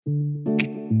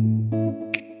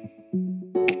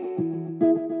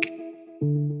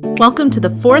Welcome to the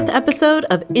fourth episode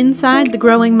of Inside the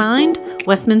Growing Mind,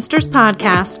 Westminster's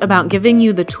podcast about giving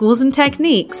you the tools and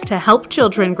techniques to help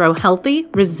children grow healthy,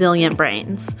 resilient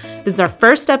brains. This is our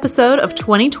first episode of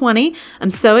 2020. I'm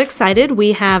so excited.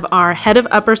 We have our head of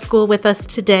upper school with us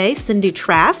today, Cindy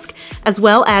Trask, as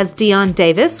well as Dione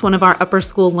Davis, one of our upper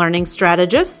school learning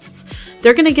strategists.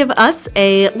 They're going to give us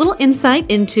a little insight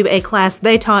into a class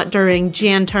they taught during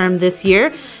JanTerm this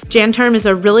year. JanTerm is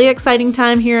a really exciting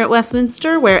time here at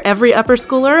Westminster where every upper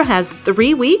schooler has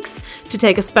 3 weeks to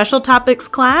take a special topics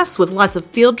class with lots of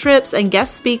field trips and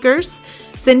guest speakers.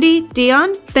 Cindy,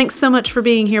 Dione, thanks so much for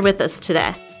being here with us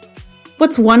today.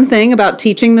 What's one thing about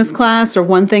teaching this class or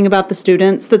one thing about the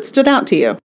students that stood out to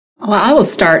you? Well, I will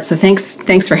start. So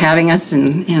thanks for having us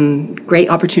and great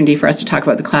opportunity for us to talk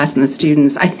about the class and the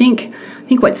students. I think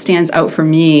what stands out for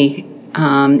me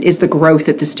is the growth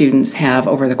that the students have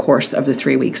over the course of the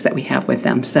 3 weeks that we have with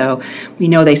them. So we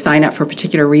know they sign up for a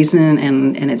particular reason,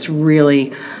 and it's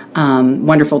really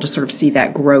wonderful to sort of see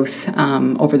that growth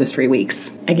over the 3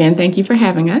 weeks. Again, thank you for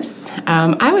having us.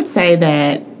 I would say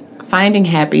that finding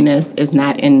happiness is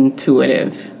not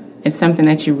intuitive. It's something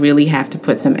that you really have to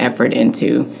put some effort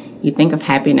into. You think of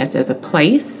happiness as a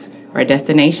place or a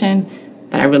destination,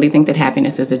 but I really think that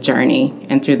happiness is a journey.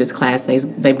 And through this class,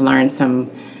 they've learned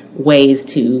some ways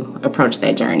to approach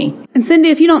that journey. And Cindy,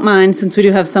 if you don't mind, since we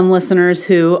do have some listeners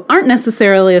who aren't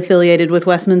necessarily affiliated with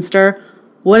Westminster,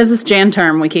 what is this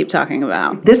JanTerm we keep talking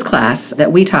about? This class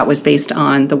that we taught was based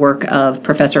on the work of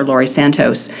Professor Laurie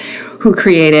Santos, who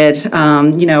created,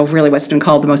 really what's been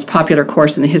called the most popular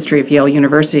course in the history of Yale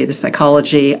University, the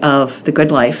psychology of the good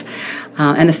life.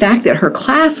 And the fact that her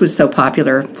class was so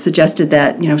popular suggested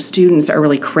that, students are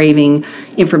really craving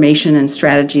information and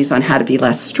strategies on how to be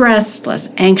less stressed,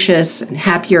 less anxious, and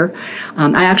happier.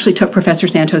 I actually took Professor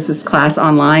Santos's class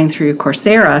online through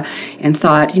Coursera and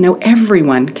thought,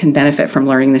 everyone can benefit from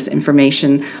learning this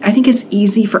information. I think it's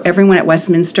easy for everyone at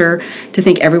Westminster to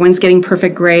think everyone's getting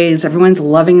perfect grades, everyone's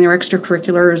loving their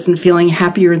extracurriculars and feeling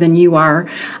happier than you are.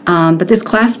 But this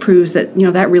class proves that,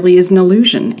 that really is an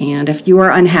illusion. And if you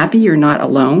are unhappy, you're not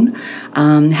alone.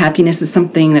 Happiness is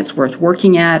something that's worth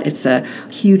working at. It's a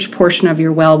huge portion of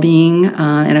your well-being,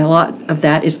 and a lot of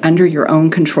that is under your own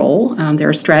control. There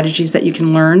are strategies that you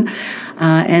can learn,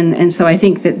 and so I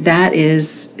think that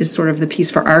is sort of the piece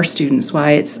for our students,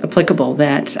 why it's applicable,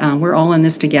 that we're all in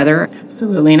this together.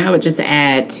 Absolutely, and I would just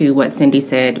add to what Cindy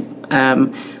said.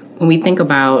 When we think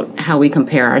about how we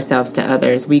compare ourselves to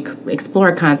others, we explore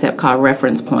a concept called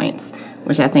reference points,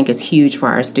 which I think is huge for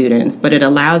our students, but it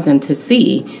allows them to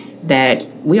see that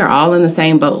we are all in the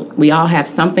same boat. We all have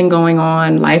something going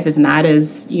on. Life is not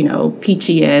as,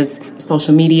 peachy as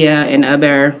social media and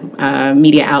other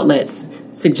media outlets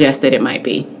suggest that it might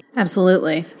be.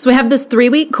 Absolutely. So we have this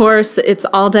 3-week course. It's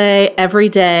all day, every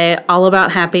day, all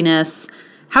about happiness.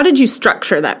 How did you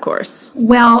structure that course?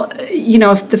 Well,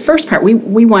 the first part, we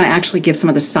want to actually give some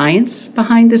of the science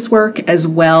behind this work as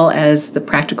well as the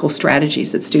practical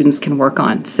strategies that students can work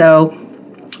on. So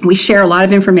we share a lot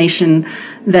of information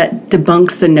that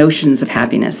debunks the notions of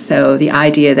happiness. So the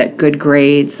idea that good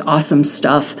grades, awesome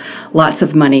stuff, lots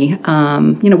of money,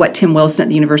 what Tim Wilson at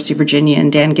the University of Virginia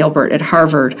and Dan Gilbert at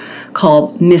Harvard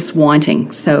call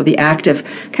miswanting. So the act of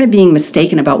kind of being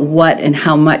mistaken about what and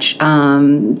how much,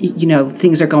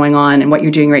 things are going on and what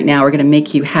you're doing right now are going to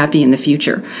make you happy in the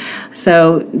future.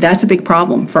 So that's a big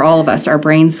problem for all of us. Our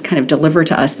brains kind of deliver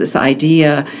to us this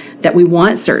idea that we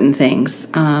want certain things,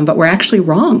 but we're actually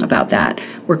wrong about that.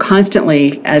 We're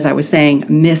constantly, as I was saying,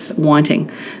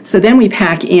 miswanting. So then we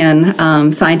pack in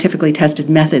scientifically tested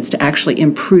methods to actually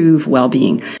improve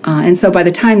well-being. And so by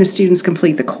the time the students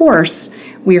complete the course,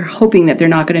 we are hoping that they're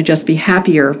not going to just be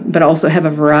happier, but also have a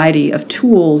variety of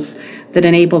tools that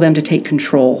enable them to take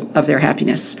control of their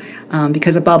happiness.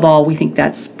 Because above all, we think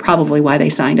that's probably why they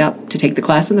signed up to take the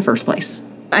class in the first place.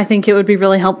 I think it would be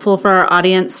really helpful for our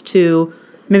audience to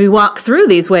maybe walk through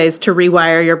these ways to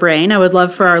rewire your brain. I would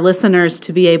love for our listeners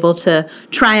to be able to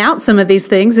try out some of these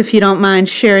things if you don't mind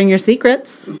sharing your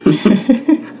secrets.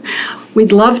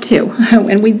 We'd love to.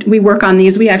 And we work on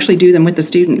these. We actually do them with the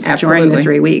students Absolutely. During the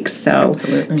 3 weeks. So,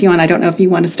 Absolutely. Dione, I don't know if you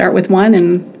want to start with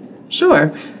one.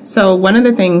 Sure. So one of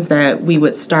the things that we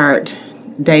would start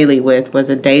daily with was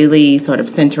a daily sort of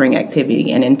centering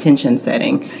activity and intention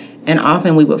setting. And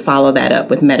often we would follow that up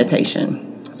with meditation.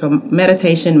 So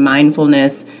meditation,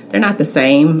 mindfulness, they're not the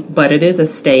same, but it is a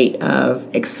state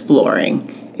of exploring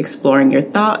your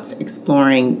thoughts,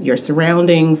 exploring your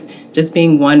surroundings, just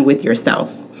being one with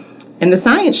yourself. And the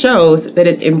science shows that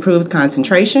it improves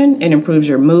concentration, it improves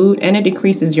your mood, and it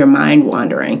decreases your mind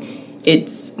wandering.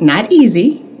 It's not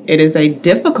easy. It is a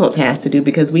difficult task to do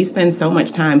because we spend so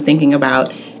much time thinking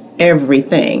about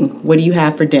everything. What do you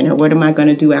have for dinner? What am I going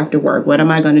to do after work? What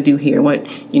am I going to do here? What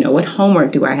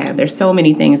homework do I have? There's so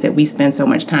many things that we spend so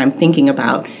much time thinking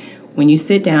about. When you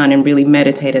sit down and really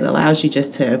meditate, it allows you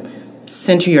just to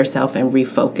center yourself and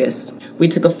refocus. We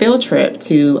took a field trip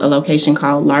to a location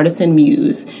called Lardison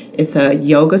Muse. It's a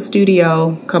yoga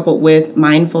studio coupled with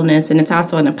mindfulness, and it's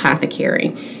also an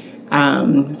apothecary.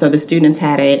 So the students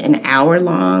had an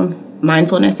hour-long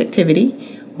mindfulness activity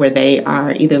where they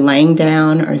are either laying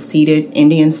down or seated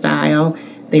Indian style.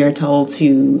 They are told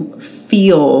to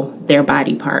feel their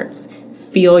body parts,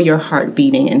 feel your heart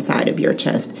beating inside of your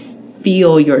chest,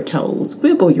 feel your toes,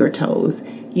 wiggle your toes,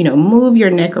 move your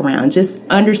neck around, just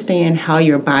understand how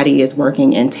your body is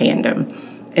working in tandem.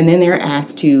 And then they're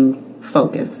asked to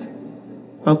focus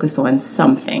on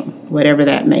something, whatever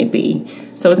that may be.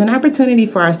 So it's an opportunity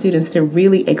for our students to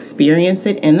really experience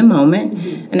it in the moment.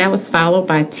 Mm-hmm. And that was followed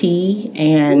by tea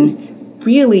and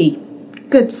really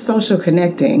good social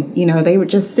connecting. They were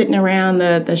just sitting around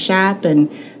the shop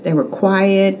and they were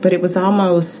quiet, but it was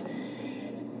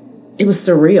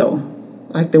surreal.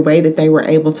 Like the way that they were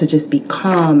able to just be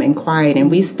calm and quiet, and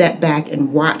we stepped back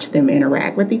and watched them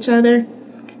interact with each other.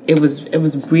 It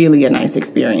was really a nice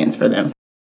experience for them.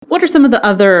 What are some of the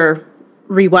other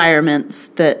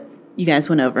rewirements that you guys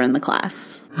went over in the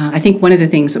class? I think one of the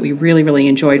things that we really, really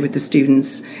enjoyed with the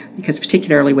students, because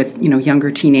particularly with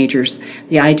younger teenagers,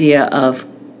 the idea of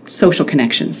social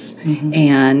connections. Mm-hmm.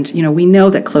 And, we know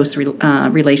that close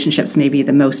relationships may be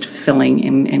the most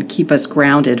fulfilling and keep us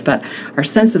grounded, but our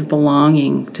sense of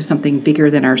belonging to something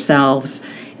bigger than ourselves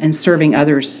and serving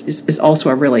others is also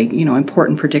a really,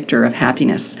 important predictor of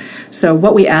happiness. So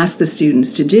what we ask the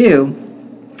students to do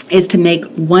is to make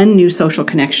one new social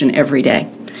connection every day.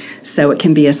 So it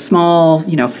can be a small,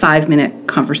 5-minute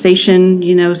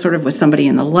conversation, sort of with somebody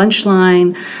in the lunch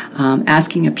line,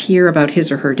 asking a peer about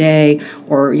his or her day,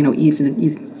 or,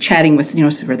 even chatting with,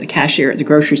 sort of the cashier at the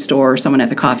grocery store or someone at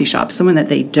the coffee shop, someone that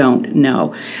they don't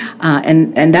know.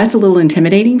 And that's a little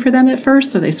intimidating for them at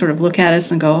first. So they sort of look at us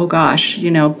and go, oh gosh,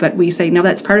 but we say, no,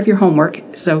 that's part of your homework.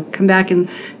 So come back and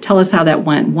tell us how that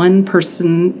went. One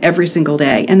person every single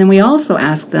day. And then we also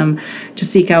ask them to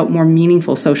seek out more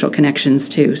meaningful social connections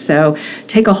too. So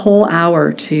take a whole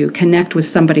hour to connect with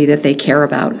somebody that they care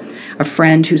about, a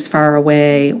friend who's far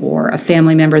away or a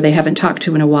family member they haven't talked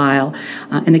to in a while.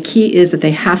 And the key is that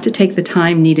they have to take the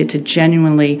time needed to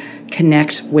genuinely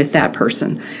connect with that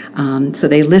person. So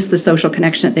they list the social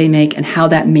connection that they make and how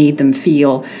that made them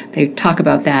feel. They talk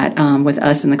about that with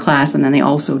us in the class, and then they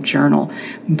also journal.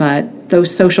 But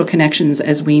those social connections,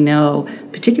 as we know,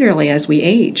 particularly as we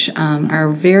age, are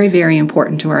very, very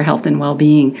important to our health and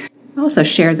well-being. I also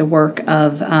shared the work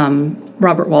of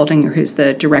Robert Waldinger, who's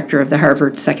the director of the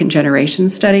Harvard Second Generation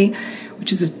Study,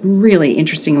 which is a really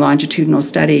interesting longitudinal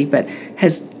study, but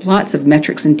has lots of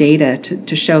metrics and data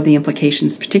to show the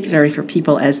implications, particularly for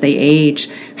people as they age,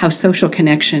 how social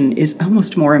connection is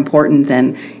almost more important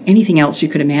than anything else you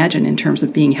could imagine in terms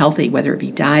of being healthy, whether it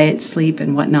be diet, sleep,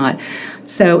 and whatnot.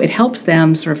 So it helps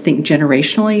them sort of think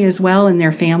generationally as well in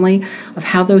their family of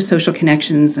how those social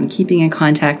connections and keeping in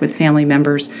contact with family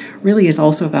members really is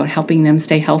also about helping them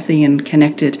stay healthy and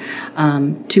connected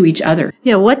to each other.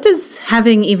 Yeah, what does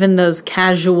having even those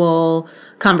casual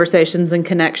conversations and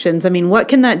connections, what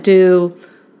can that do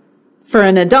for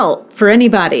an adult, for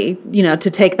anybody, to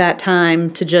take that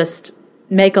time to just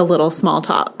make a little small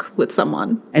talk with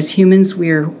someone? As humans,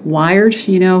 we're wired,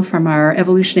 from our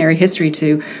evolutionary history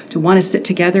to want to sit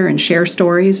together and share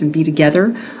stories and be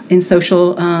together in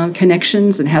social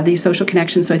connections and have these social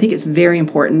connections. So I think it's very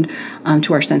important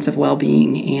to our sense of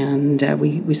well-being. And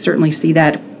we certainly see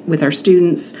that with our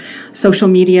students. Social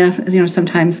media,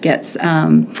 sometimes gets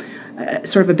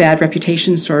sort of a bad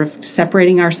reputation, sort of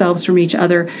separating ourselves from each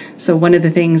other. So one of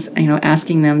the things,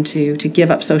 asking them to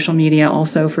give up social media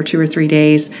also for 2 or 3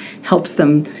 days helps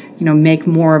them, make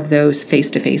more of those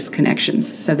face-to-face connections.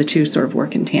 So the two sort of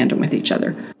work in tandem with each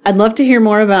other. I'd love to hear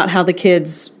more about how the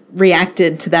kids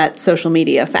reacted to that social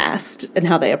media fast and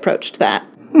how they approached that.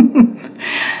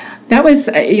 That was,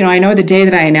 I know the day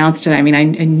that I announced it, I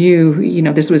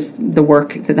knew, this was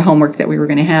the homework that we were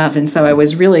going to have. And so I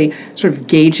was really sort of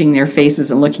gauging their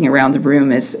faces and looking around the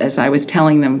room as I was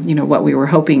telling them, what we were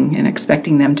hoping and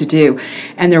expecting them to do.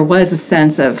 And there was a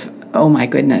sense of, oh my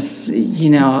goodness, a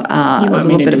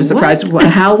little bit of a surprise.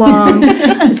 How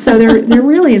long? So there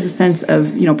really is a sense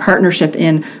of, partnership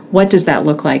in what does that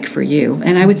look like for you?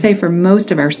 And I would say for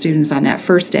most of our students on that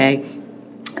first day,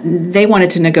 they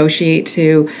wanted to negotiate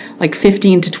to like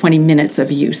 15 to 20 minutes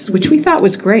of use, which we thought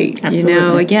was great.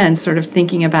 Absolutely. Again, sort of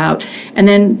thinking about, and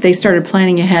then they started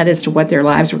planning ahead as to what their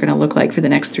lives were going to look like for the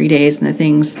next 3 days and the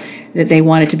things that they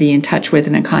wanted to be in touch with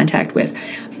and in contact with.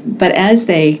 But as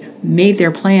they made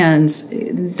their plans,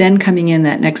 then coming in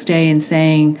that next day and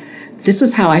saying, this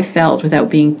was how I felt without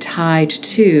being tied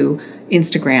to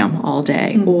Instagram all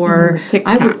day or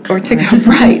TikTok.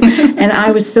 Right. And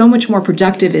I was so much more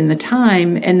productive in the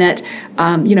time, and that,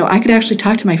 I could actually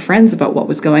talk to my friends about what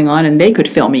was going on, and they could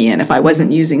fill me in if I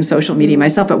wasn't using social media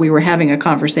myself, but we were having a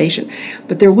conversation.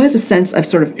 But there was a sense of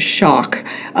sort of shock,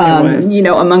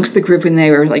 amongst the group when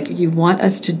they were like, you want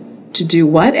us to do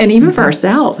what? And even for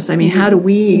ourselves, I mean, how do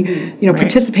we,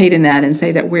 participate in that and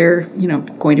say that we're,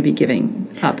 going to be giving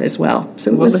up as well?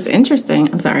 So what was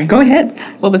interesting, I'm sorry. Go ahead.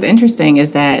 What was interesting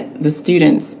is that the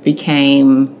students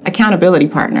became accountability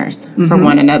partners for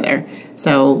one another.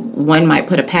 So one might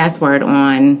put a password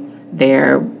on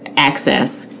their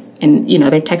access and,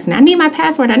 they're texting, I need my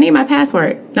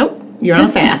password. Nope, you're on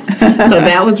a fast. So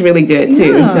that was really good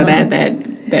too. Yeah. So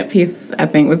that piece, I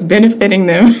think, was benefiting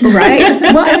them. Right.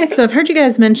 Well, so I've heard you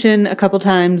guys mention a couple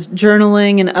times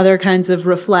journaling and other kinds of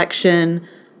reflection.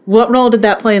 What role did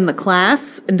that play in the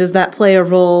class? And does that play a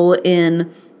role in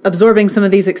absorbing some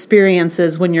of these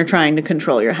experiences when you're trying to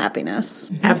control your happiness?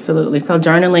 Absolutely. So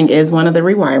journaling is one of the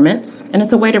rewirements, and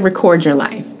it's a way to record your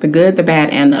life, the good, the bad,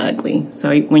 and the ugly.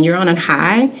 So when you're on a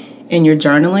high and you're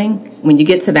journaling, when you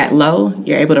get to that low,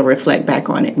 you're able to reflect back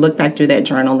on it, look back through that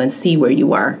journal and see where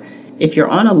you are. If you're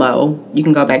on a low, you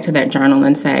can go back to that journal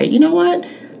and say, you know what?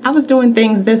 I was doing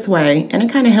things this way, and it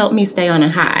kind of helped me stay on a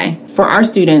high. For our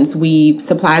students, we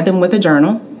supplied them with a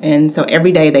journal, and so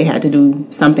every day they had to do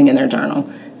something in their journal.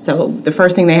 So the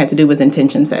first thing they had to do was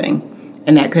intention setting.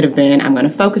 And that could have been, I'm going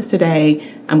to focus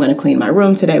today, I'm going to clean my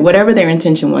room today. Whatever their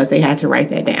intention was, they had to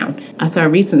write that down. I saw a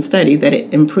recent study that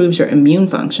it improves your immune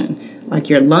function, like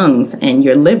your lungs and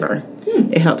your liver.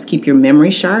 It helps keep your memory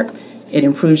sharp. It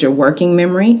improves your working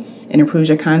memory. It improves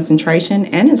your concentration,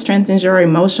 and it strengthens your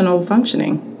emotional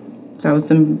functioning. So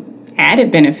some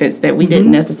added benefits that we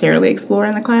didn't necessarily explore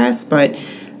in the class, but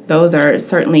those are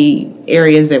certainly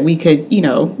areas that we could,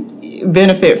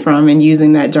 benefit from in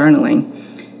using that journaling.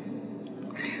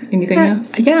 Anything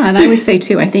else? Yeah, and I would say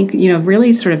too, I think,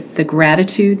 really sort of the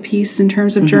gratitude piece in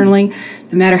terms of journaling,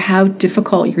 no matter how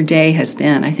difficult your day has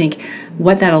been, I think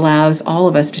what that allows all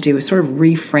of us to do is sort of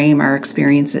reframe our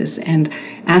experiences, and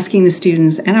asking the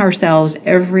students and ourselves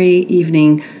every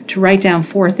evening to write down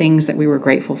 4 things that we were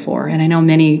grateful for. And I know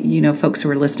many, folks who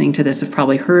are listening to this have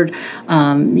probably heard,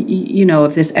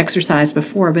 of this exercise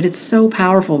before, but it's so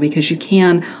powerful because you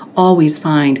can always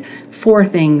find 4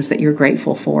 things that you're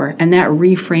grateful for. And that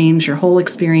reframes your whole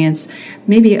experience,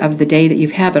 maybe of the day that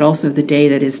you've had, but also the day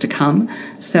that is to come.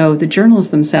 So the journals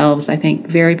themselves, I think,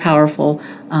 very powerful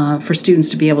for students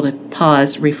to be able to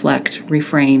pause, reflect,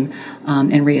 reframe,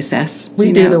 and reassess.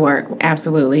 We do the work,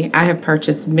 absolutely. I have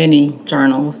purchased many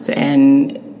journals,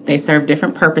 and they serve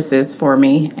different purposes for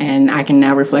me, and I can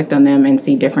now reflect on them and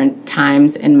see different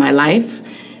times in my life.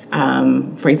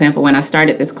 For example, when I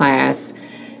started this class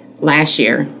last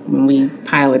year, when we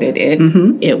piloted it,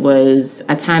 it was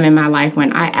a time in my life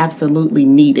when I absolutely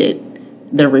needed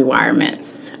the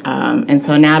rewirements. And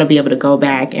so now to be able to go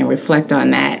back and reflect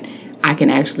on that, I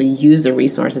can actually use the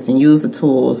resources and use the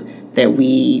tools that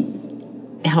we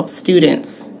help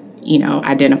students,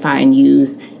 identify and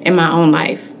use in my own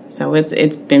life. So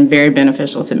it's been very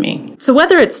beneficial to me. So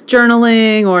whether it's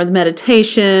journaling or the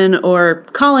meditation or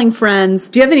calling friends,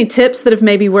 do you have any tips that have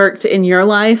maybe worked in your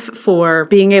life for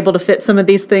being able to fit some of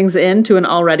these things into an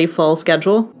already full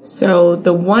schedule? So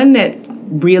the one that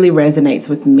really resonates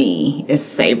with me is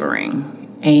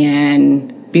savoring.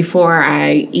 And before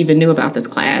I even knew about this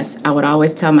class, I would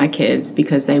always tell my kids,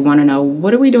 because they want to know,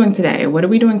 what are we doing today? What are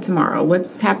we doing tomorrow?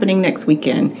 What's happening next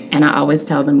weekend? And I always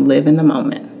tell them, live in the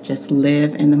moment. Just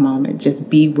live in the moment. Just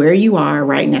be where you are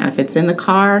right now. If it's in the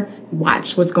car,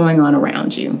 watch what's going on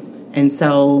around you. And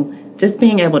so just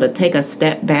being able to take a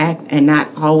step back and not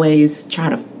always try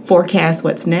to forecast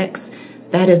what's next,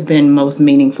 that has been most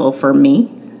meaningful for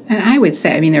me. And I would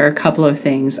say, there are a couple of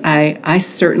things. I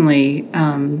certainly,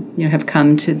 have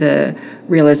come to the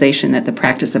realization that the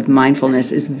practice of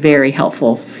mindfulness is very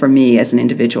helpful for me as an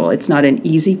individual. It's not an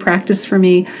easy practice for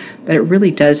me, but it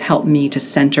really does help me to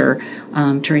center,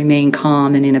 to remain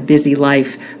calm, and in a busy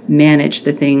life, manage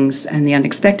the things and the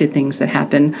unexpected things that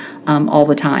happen all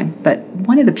the time. But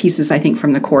one of the pieces, I think,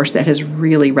 from the course that has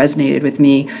really resonated with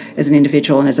me as an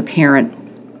individual and as a parent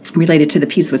related to the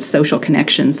piece with social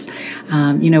connections.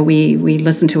 We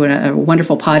listened to a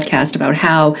wonderful podcast about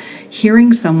how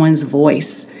hearing someone's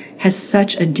voice has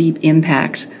such a deep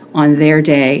impact on their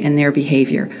day and their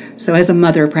behavior. So as a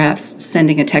mother, perhaps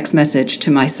sending a text message to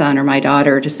my son or my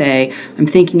daughter to say, I'm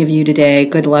thinking of you today,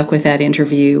 good luck with that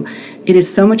interview. It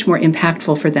is so much more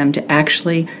impactful for them to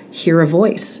actually hear a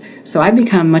voice. So I've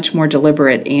become much more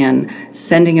deliberate in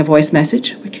sending a voice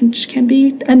message, which can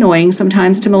be annoying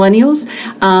sometimes to millennials,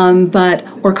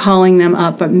 or calling them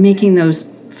up, but making those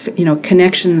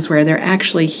connections where they're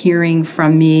actually hearing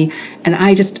from me. And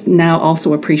I just now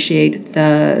also appreciate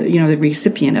the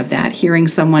recipient of that, hearing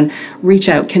someone reach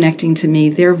out, connecting to me,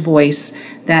 their voice,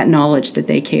 that knowledge that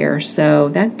they care. So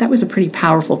that was a pretty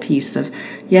powerful piece of,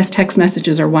 yes, text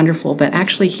messages are wonderful, but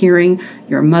actually hearing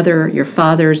your mother, your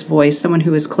father's voice, someone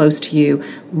who is close to you,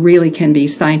 really can be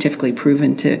scientifically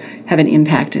proven to have an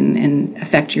impact and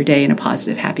affect your day in a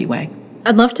positive, happy way.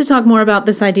 I'd love to talk more about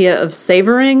this idea of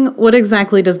savoring. What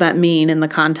exactly does that mean in the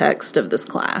context of this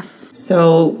class?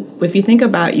 So if you think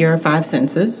about your 5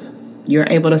 senses, you're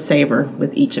able to savor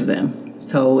with each of them.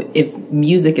 So if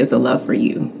music is a love for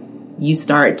you, you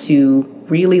start to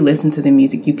really listen to the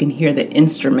music. You can hear the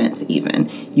instruments even.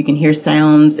 You can hear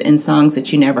sounds in songs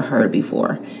that you never heard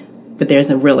before, but there's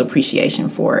a real appreciation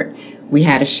for it. We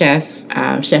had a chef,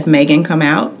 Chef Megan, come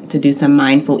out to do some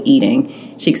mindful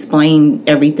eating. She explained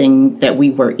everything that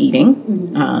we were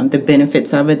eating, the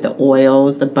benefits of it, the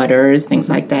oils, the butters, things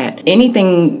like that.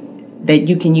 Anything that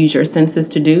you can use your senses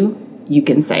to do, you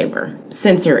can savor.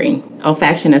 Sensory,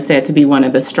 olfaction is said to be one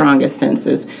of the strongest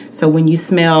senses. So when you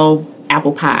smell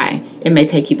apple pie, it may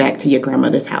take you back to your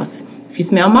grandmother's house. If you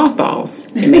smell mothballs,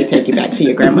 it may take you back to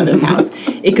your grandmother's house.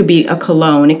 It could be a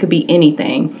cologne. It could be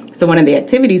anything. So one of the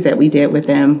activities that we did with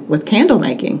them was candle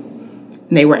making.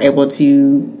 And they were able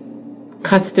to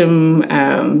custom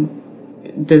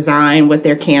design what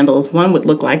their candles, one would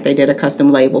look like. They did a custom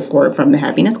label for it from the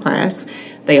happiness class.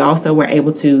 They also were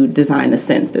able to design the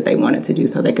scents that they wanted to do,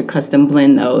 so they could custom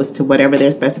blend those to whatever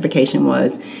their specification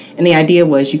was. And the idea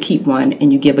was you keep one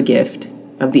and you give a gift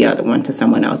of the other one to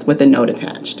someone else with a note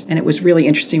attached. And it was really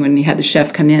interesting when we had the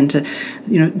chef come in to,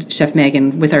 Chef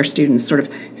Megan, with our students, sort of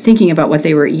thinking about what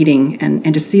they were eating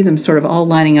and to see them sort of all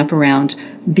lining up around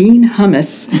bean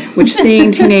hummus, which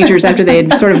seeing teenagers after they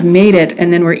had sort of made it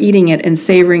and then were eating it and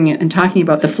savoring it and talking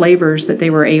about the flavors that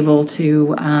they were able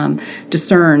to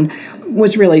discern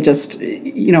was really just,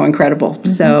 incredible.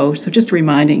 Mm-hmm. So just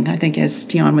reminding, I think, as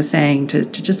Dione was saying, to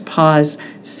just pause,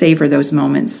 savor those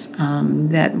moments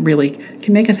that really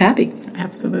can make us happy.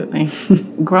 Absolutely.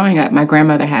 Growing up, my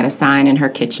grandmother had a sign in her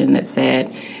kitchen that said,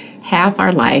 half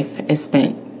our life is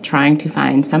spent trying to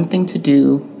find something to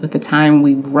do with the time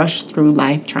we rush through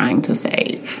life trying to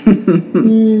save.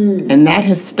 And that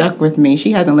has stuck with me.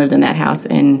 She hasn't lived in that house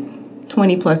in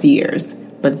 20 plus years,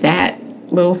 but that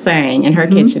little saying in her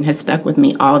kitchen has stuck with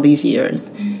me all these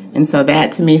years. And so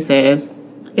that to me says,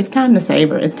 it's time to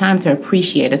savor. It's time to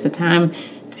appreciate. It's a time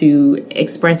to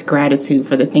express gratitude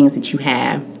for the things that you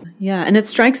have. Yeah, and it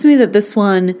strikes me that this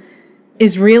one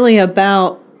is really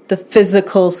about the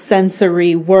physical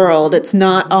sensory world. It's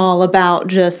not all about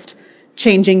just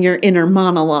changing your inner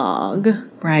monologue.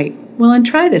 Right. Well, and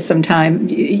try this sometime.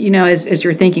 As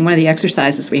you're thinking, one of the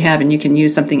exercises we have, and you can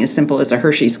use something as simple as a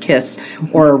Hershey's Kiss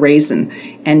or a raisin,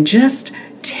 and just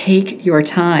take your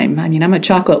time. I mean, I'm a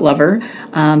chocolate lover,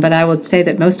 but I would say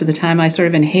that most of the time I sort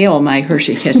of inhale my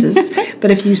Hershey Kisses. But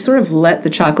if you sort of let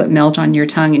the chocolate melt on your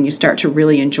tongue and you start to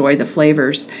really enjoy the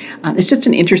flavors, it's just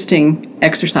an interesting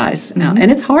exercise.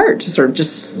 And it's hard to sort of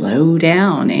just slow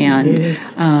down and,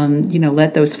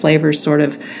 let those flavors sort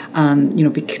of,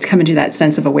 come into that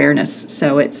sense of awareness.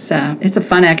 So it's a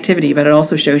fun activity, but it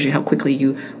also shows you how quickly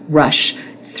you rush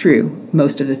through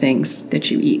most of the things that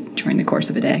you eat during the course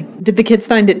of a day. Did the kids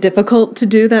find it difficult to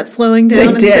do that slowing down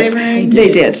and savoring?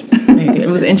 They did. It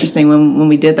was interesting when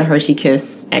we did the Hershey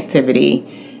Kiss activity.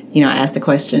 I asked the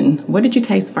question, what did you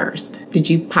taste first? Did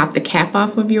you pop the cap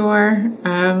off of your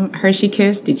Hershey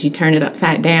Kiss? Did you turn it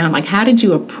upside down? Like, how did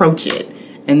you approach it?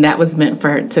 And that was meant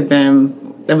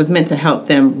to help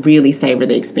them really savor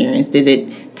the experience. Did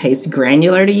it taste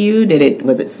granular to you?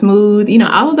 Was it smooth?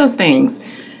 All of those things.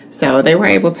 So they were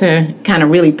able to kind of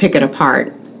really pick it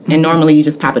apart. And normally you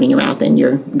just pop it in your mouth and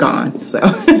you're gone. So.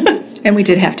 And we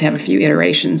did have to have a few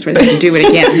iterations where they could do it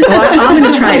again. Well, I'm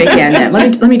going to try it again.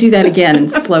 Let me do that again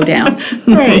and slow down.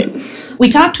 Right. We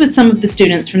talked with some of the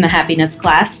students from the happiness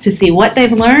class to see what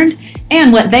they've learned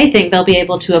and what they think they'll be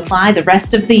able to apply the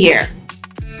rest of the year.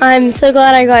 I'm so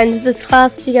glad I got into this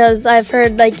class because I've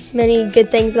heard many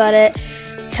good things about it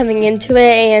coming into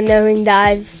it, and knowing that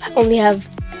I've only have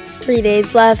 3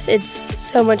 days left. It's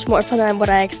so much more fun than what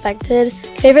I expected.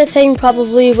 Favorite thing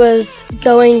probably was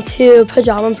going to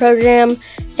pajama program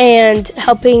and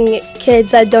helping kids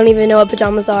that don't even know what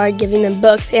pajamas are, giving them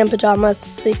books and pajamas to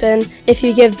sleep in. If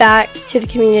you give back to the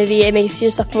community, it makes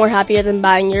yourself more happier than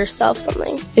buying yourself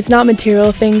something. It's not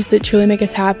material things that truly make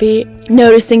us happy.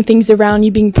 Noticing things around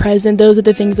you, being present, those are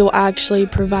the things that will actually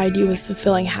provide you with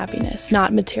fulfilling happiness,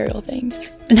 not material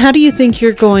things. And how do you think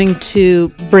you're going to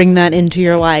bring that into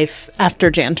your life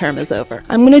after JanTerm is over?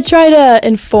 I'm going to try to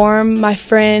inform my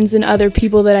friends and other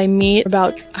people that I meet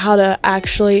about how to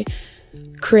actually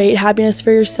create happiness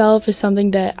for yourself is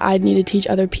something that I need to teach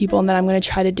other people, and that I'm going to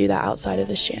try to do that outside of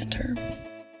this JanTerm.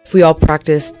 If we all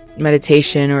practiced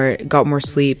meditation or got more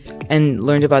sleep and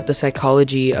learned about the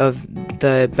psychology of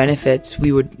the benefits,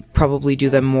 we would probably do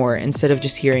them more instead of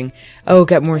just hearing, oh,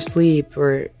 get more sleep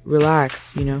or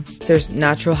relax, you know. There's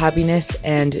natural happiness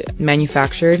and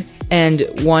manufactured. And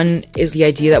one is the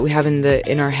idea that we have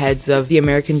in our heads of the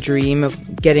American dream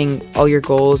of getting all your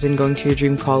goals and going to your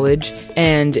dream college.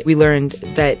 And we learned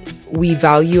that we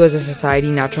value as a society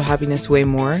natural happiness way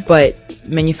more, but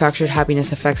manufactured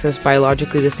happiness affects us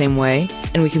biologically the same way.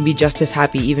 And we can be just as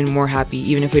happy, even more happy,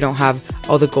 even if we don't have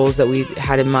all the goals that we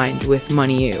had in mind with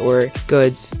money or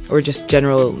goods or just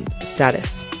general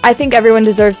status. I think everyone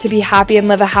deserves to be happy and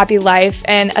live a happy life,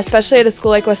 and especially at a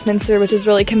school like Westminster, which is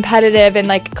really competitive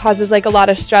and causes a lot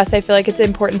of stress. I feel like it's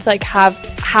important to have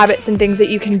habits and things that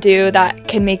you can do that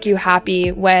can make you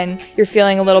happy when you're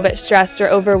feeling a little bit stressed or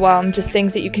overwhelmed. Just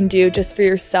things that you can do just for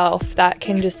yourself that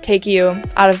can just take you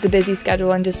out of the busy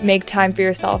schedule and just make time for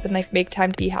yourself and make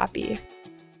time to be happy.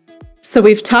 So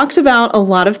we've talked about a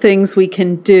lot of things we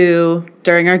can do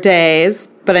during our days,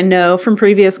 but I know from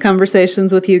previous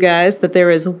conversations with you guys that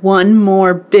there is one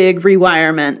more big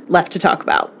rewirement left to talk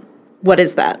about. What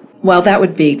is that? Well, that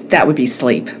would be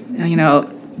sleep. You know,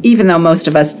 even though most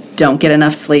of us don't get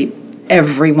enough sleep,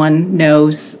 everyone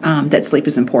knows that sleep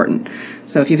is important.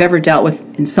 So if you've ever dealt with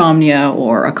insomnia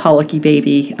or a colicky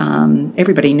baby,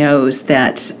 everybody knows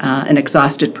that an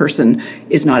exhausted person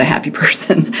is not a happy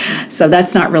person. So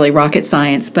that's not really rocket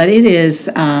science, but it is,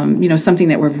 something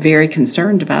that we're very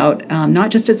concerned about, not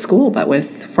just at school, but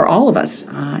for all of us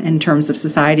in terms of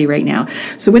society right now.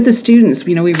 So with the students,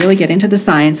 we really get into the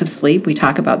science of sleep. We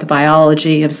talk about the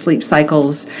biology of sleep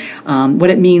cycles, what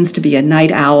it means to be a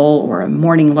night owl or a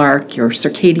morning lark, your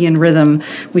circadian rhythm.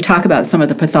 We talk about some of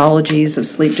the pathologies of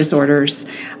sleep disorders.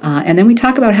 And then we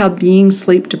talk about how being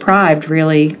sleep deprived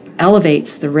really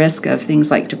elevates the risk of things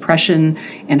like depression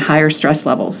and higher stress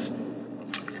levels.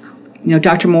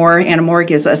 Dr. Anna Moore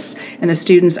gives us and the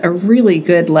students a really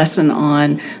good lesson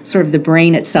on sort of the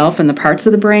brain itself and the parts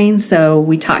of the brain. So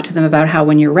we talk to them about how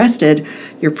when you're rested,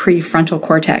 your prefrontal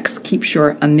cortex keeps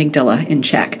your amygdala in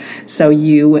check. So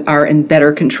you are in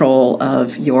better control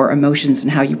of your emotions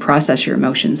and how you process your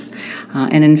emotions.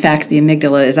 And in fact, the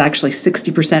amygdala is actually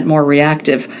 60% more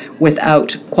reactive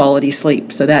without quality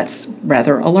sleep. So that's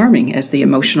rather alarming as the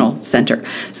emotional center.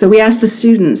 So we ask the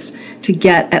students to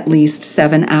get at least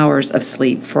 7 hours of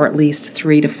sleep for at least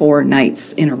 3 to 4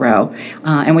 nights in a row.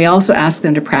 And we also ask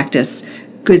them to practice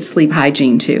good sleep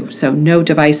hygiene too. So no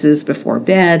devices before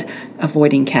bed,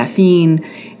 avoiding caffeine,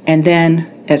 and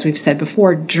then, as we've said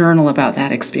before, journal about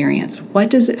that experience. What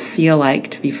does it feel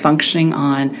like to be functioning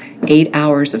on 8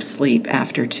 hours of sleep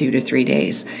after 2 to 3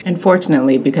 days? And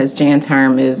fortunately, because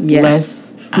JanTerm is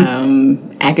less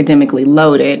academically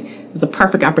loaded, it was a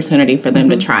perfect opportunity for them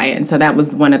to try it. And so that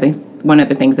was one of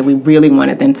the things that we really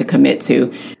wanted them to commit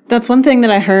to. That's one thing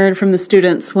that I heard from the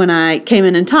students when I came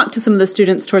in and talked to some of the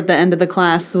students toward the end of the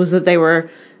class, was that they were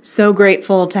so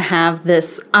grateful to have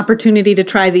this opportunity to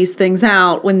try these things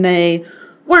out when they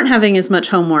weren't having as much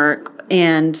homework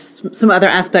and some other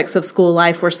aspects of school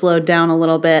life were slowed down a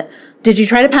little bit. Did you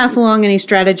try to pass along any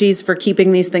strategies for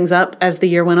keeping these things up as the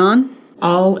year went on?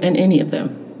 All and any of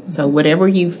them. So whatever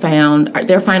you found,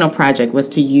 their final project was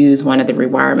to use one of the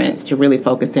rewirements to really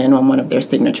focus in on one of their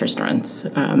signature strengths.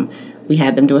 We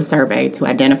had them do a survey to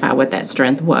identify what that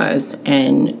strength was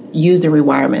and use the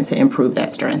rewirement to improve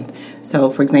that strength. So,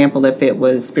 for example, if it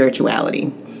was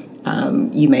spirituality,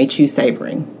 you may choose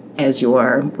savoring as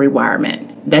your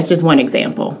rewirement. That's just one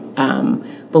example.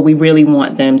 But we really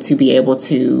want them to be able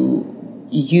to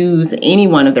use any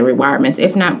one of the rewirements,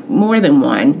 if not more than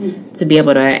one, to be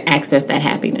able to access that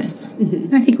happiness.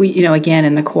 I think we, again,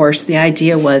 in the course, the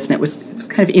idea was, and it was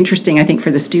kind of interesting, I think,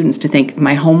 for the students to think,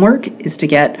 my homework is to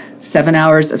get 7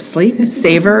 hours of sleep,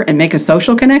 savor, and make a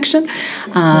social connection.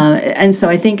 And so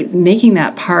I think making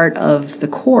that part of the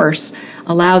course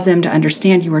allowed them to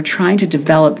understand you are trying to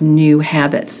develop new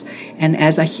habits. And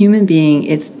as a human being,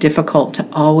 it's difficult to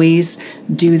always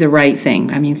do the right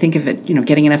thing. I mean, think of it,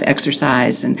 getting enough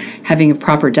exercise and having a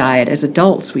proper diet. As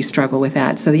adults, we struggle with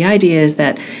that. So the idea is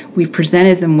that we've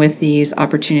presented them with these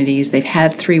opportunities. They've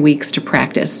had 3 weeks to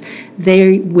practice.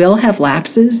 They will have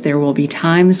lapses. There will be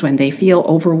times when they feel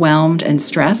overwhelmed and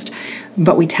stressed,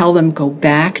 but we tell them, go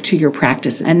back to your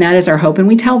practice. And that is our hope. And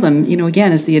we tell them,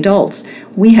 again, as the adults,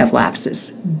 we have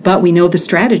lapses, but we know the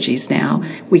strategies now.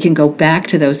 We can go back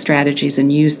to those strategies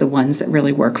and use the ones that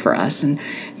really work for us. And,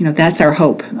 that's our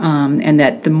hope. And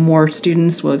that the more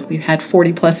students, we've had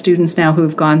 40 plus students now who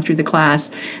have gone through the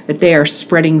class, that they are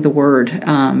spreading the word,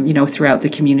 throughout the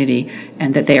community,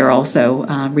 and that they are also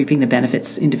reaping the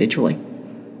benefits individually.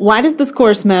 Why does this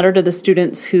course matter to the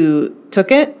students who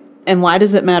took it? And why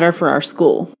does it matter for our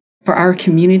school? For our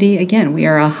community, again, we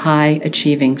are a high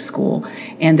achieving school,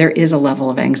 and there is a level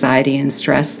of anxiety and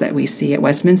stress that we see at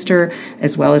Westminster,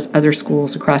 as well as other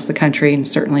schools across the country, and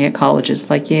certainly at colleges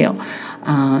like Yale.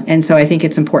 And so I think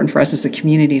it's important for us as a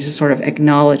community to sort of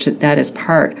acknowledge that that is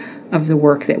part of the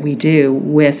work that we do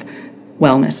with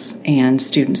wellness and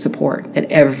student support,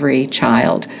 that every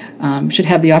child should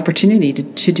have the opportunity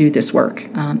to do this work.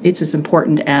 It's as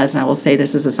important as, and I will say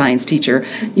this as a science teacher,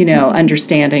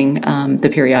 understanding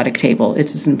the periodic table.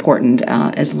 It's as important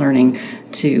as learning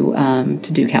to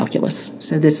do calculus.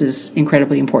 So this is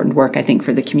incredibly important work, I think,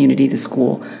 for the community, the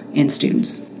school, and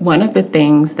students. One of the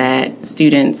things that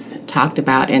students talked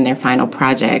about in their final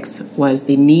projects was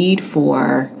the need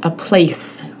for a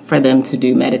place for them to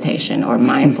do meditation or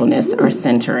mindfulness or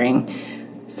centering.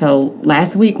 So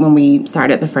last week when we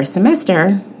started the first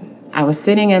semester, I was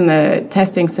sitting in the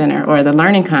testing center or the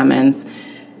learning commons,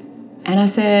 and I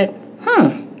said,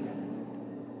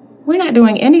 we're not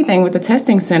doing anything with the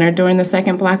testing center during the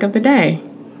second block of the day.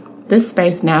 This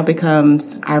space now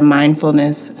becomes our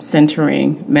mindfulness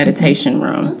centering meditation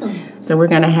room. So we're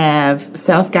going to have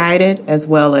self-guided as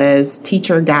well as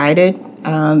teacher-guided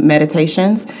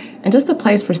meditations, and just a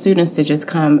place for students to just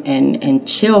come and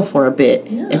chill for a bit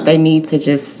if they need to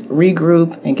just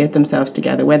regroup and get themselves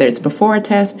together, whether it's before a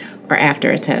test or after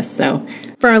a test. So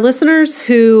for our listeners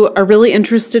who are really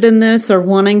interested in this or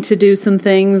wanting to do some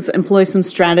things, employ some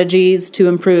strategies to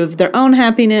improve their own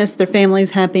happiness, their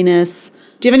family's happiness,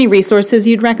 do you have any resources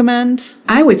you'd recommend?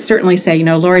 I would certainly say,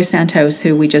 Laurie Santos,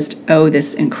 who we just owe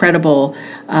this incredible,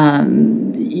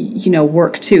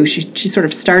 work to. She sort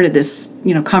of started this,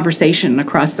 conversation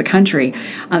across the country.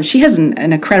 She has an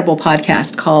incredible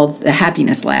podcast called The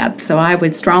Happiness Lab. So I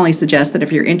would strongly suggest that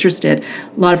if you're interested,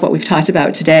 a lot of what we've talked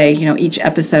about today, each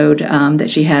episode that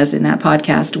she has in that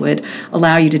podcast would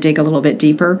allow you to dig a little bit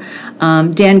deeper.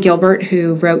 Dan Gilbert,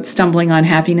 who wrote Stumbling on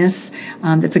Happiness,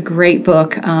 that's a great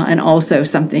book, and also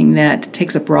something that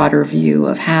takes a broader view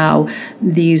of how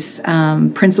these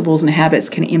principles and habits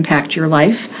can impact your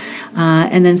life.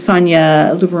 And then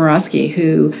Sonia Lubomirowski,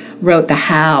 who wrote The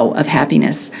How of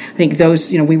Happiness. I think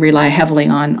those, we rely heavily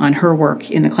on her work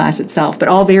in the class itself, but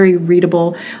all very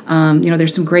readable.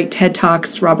 There's some great TED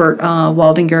Talks. Robert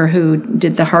Waldinger, who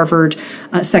did the Harvard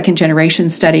second generation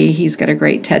study, he's got a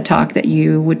great TED Talk that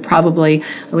you would probably,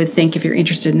 I would think, if you're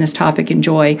interested in this topic,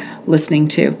 enjoy listening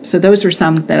to. So those are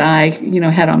some that I,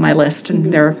 had on my list,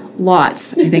 and there are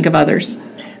lots, I think, of others.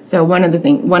 So one of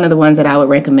the ones that I would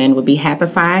recommend would be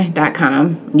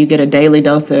happify.com. You get a daily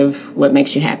dose of what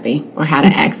makes you happy or how to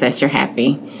access your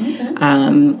happy. Okay.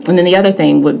 And then the other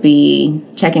thing would be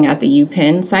checking out the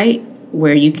UPenn site,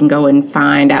 where you can go and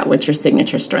find out what your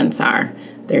signature strengths are.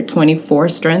 There are 24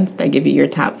 strengths that give you your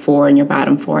top 4 and your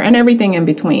bottom 4 and everything in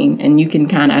between. And you can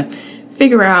kind of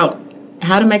figure out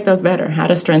how to make those better, how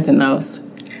to strengthen those.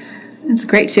 It's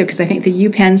great, too, because I think the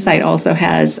UPenn site also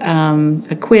has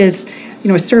a quiz,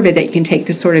 a survey that you can take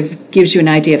that sort of gives you an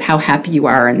idea of how happy you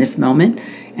are in this moment.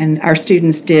 And our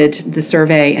students did the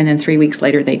survey, and then 3 weeks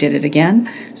later they did it again.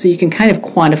 So you can kind of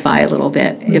quantify a little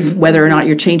bit if whether or not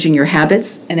you're changing your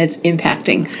habits and it's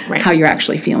impacting how you're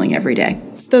actually feeling every day.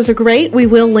 Those are great. We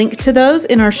will link to those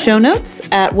in our show notes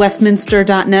at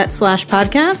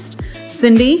westminster.net/podcast.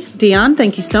 Cindy, Dione,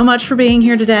 thank you so much for being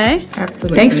here today.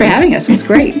 Absolutely. Thanks for having us. It was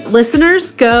great.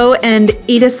 Listeners, go and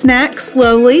eat a snack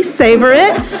slowly, savor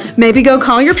it, maybe go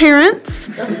call your parents.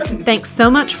 Thanks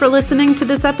so much for listening to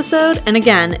this episode. And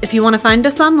again, if you want to find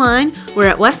us online, we're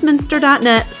at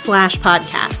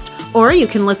westminster.net/podcast. Or you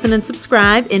can listen and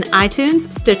subscribe in iTunes,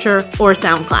 Stitcher, or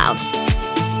SoundCloud.